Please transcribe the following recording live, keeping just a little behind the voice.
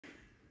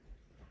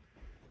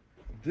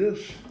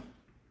this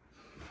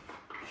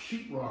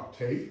sheetrock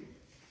tape.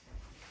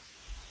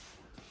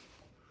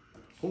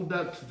 Hold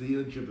that to the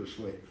edge of the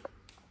slate.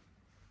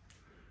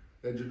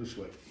 Edge of the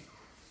slate.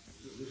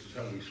 This is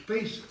how we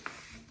space it.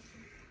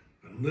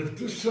 And lift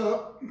this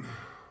up.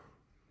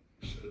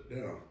 Set it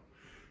down.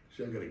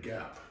 See, I got a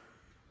gap.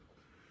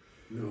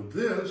 Now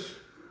this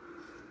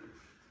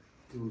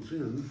goes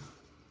in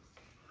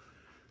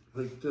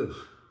like this.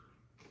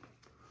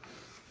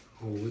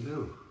 All the way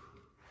down.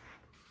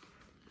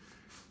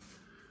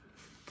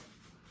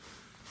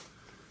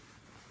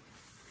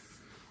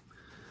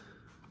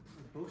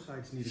 Both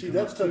sides need to see, come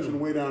that's up touching too.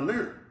 way down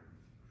there.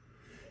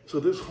 So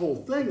this whole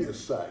thing is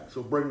sagged.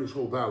 So bring this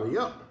whole valley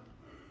up.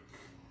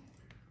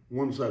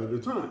 One side at a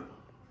time.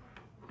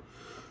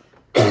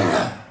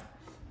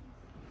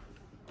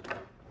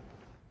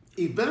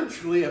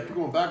 Eventually, after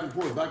going back and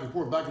forth, back and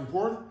forth, back and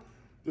forth,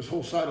 this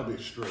whole side will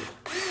be straight.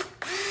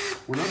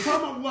 We're not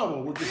talking about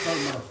level, we're just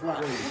talking about a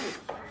flat line.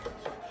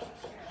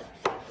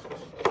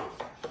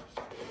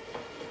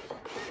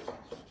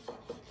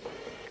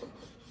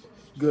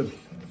 Good.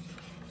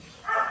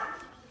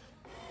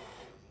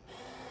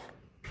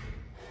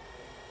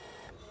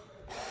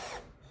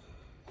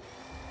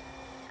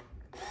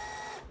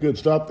 Good,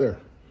 stop there.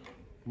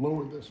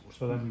 Lower this one.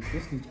 So that means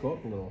this needs to go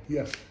up a little.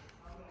 Yes.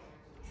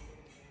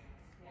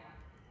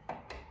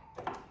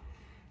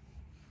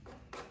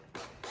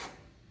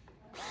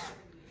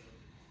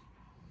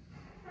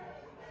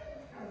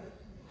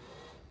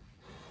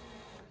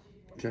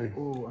 Okay.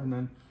 Oh, and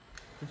then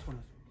this one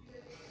is.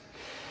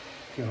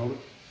 Okay, hold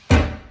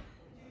it.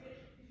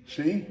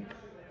 See?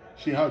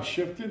 See how it's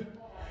shifted?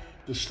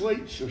 The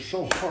slates are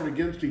so hard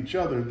against each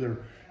other, they're,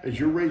 as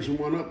you're raising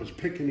one up, it's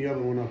picking the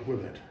other one up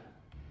with it.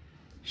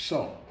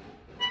 So,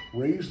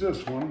 raise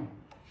this one.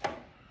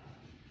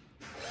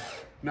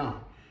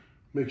 Now,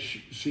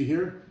 see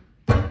here?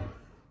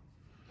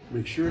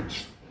 Make sure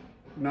it's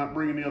not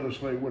bringing the other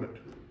slate with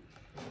it.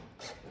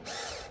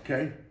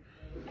 Okay?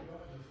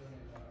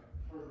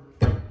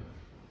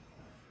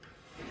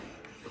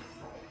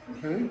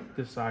 Okay?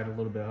 This side a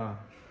little bit, huh?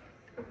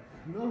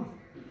 No.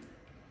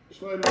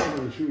 Slide it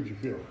over and see what you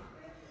feel.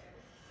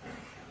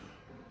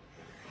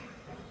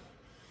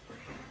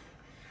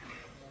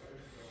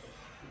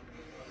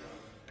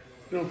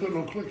 You don't feel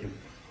no clicking?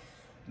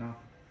 No.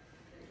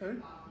 Okay.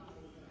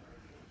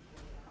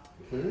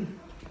 Okay.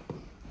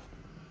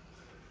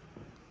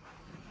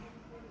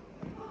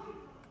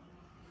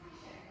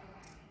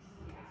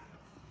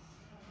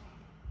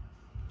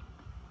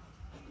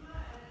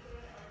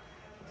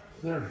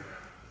 There.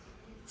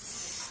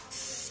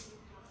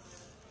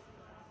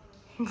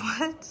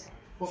 What?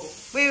 Uh-oh.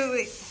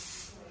 Wait.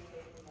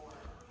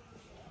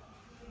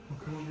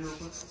 Come on here real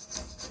quick.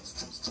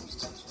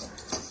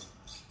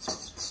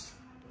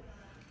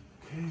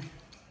 Okay.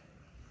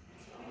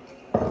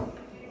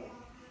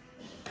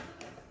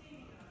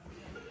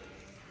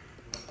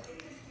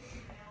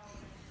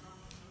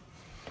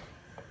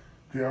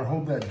 JR,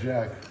 hold that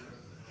jack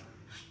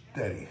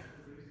steady.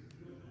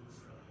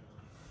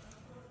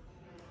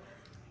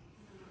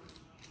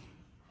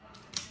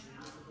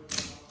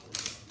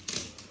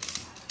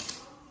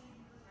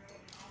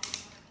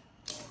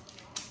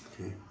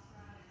 Okay.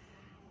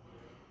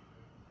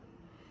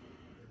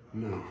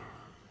 Now.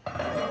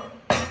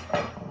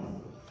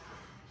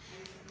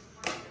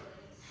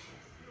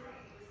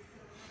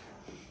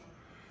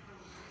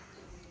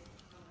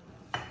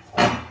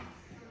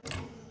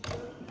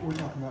 We're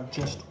talking about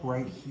just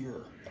right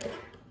here.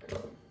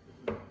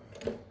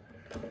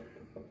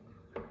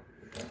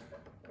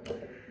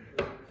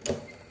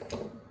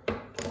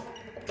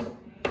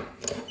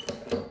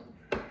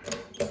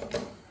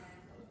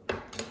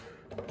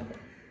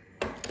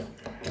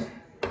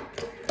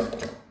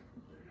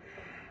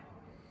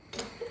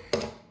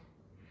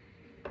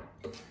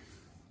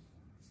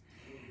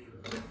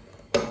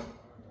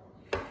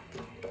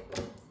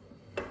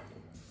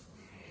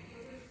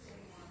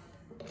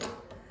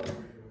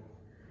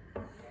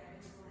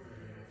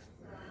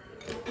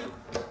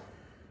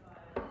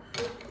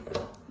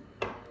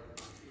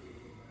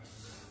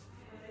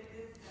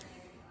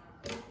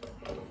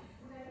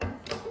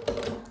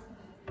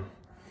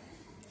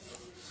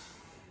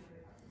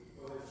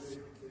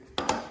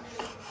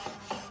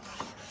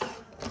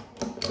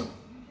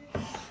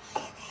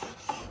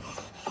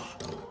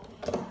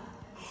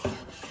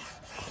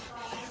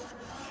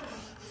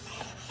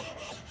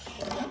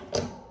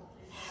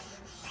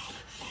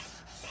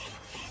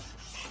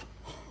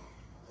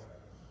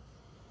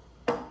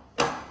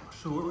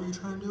 So what were you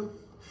trying to do?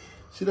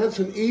 See, that's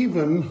an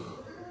even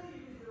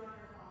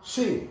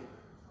C.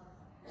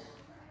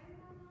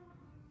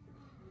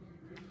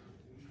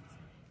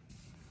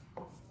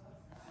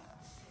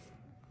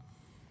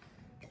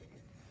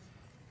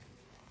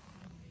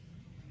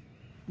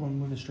 Want to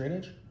move the straight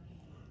edge?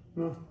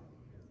 No.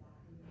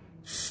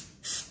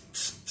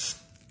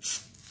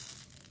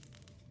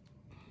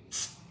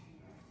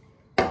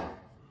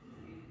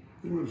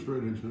 You went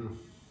straight edge now.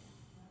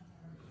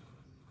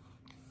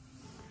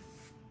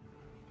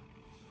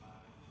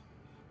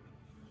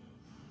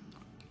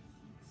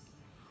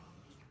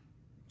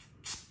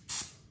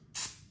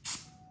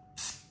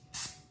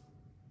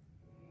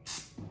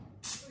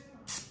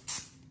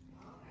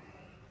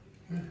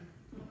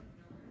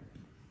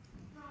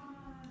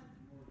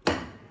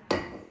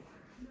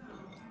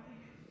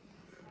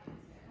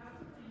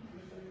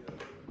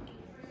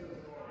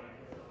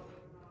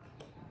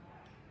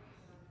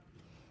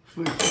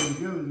 slates came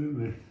together, didn't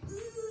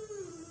they?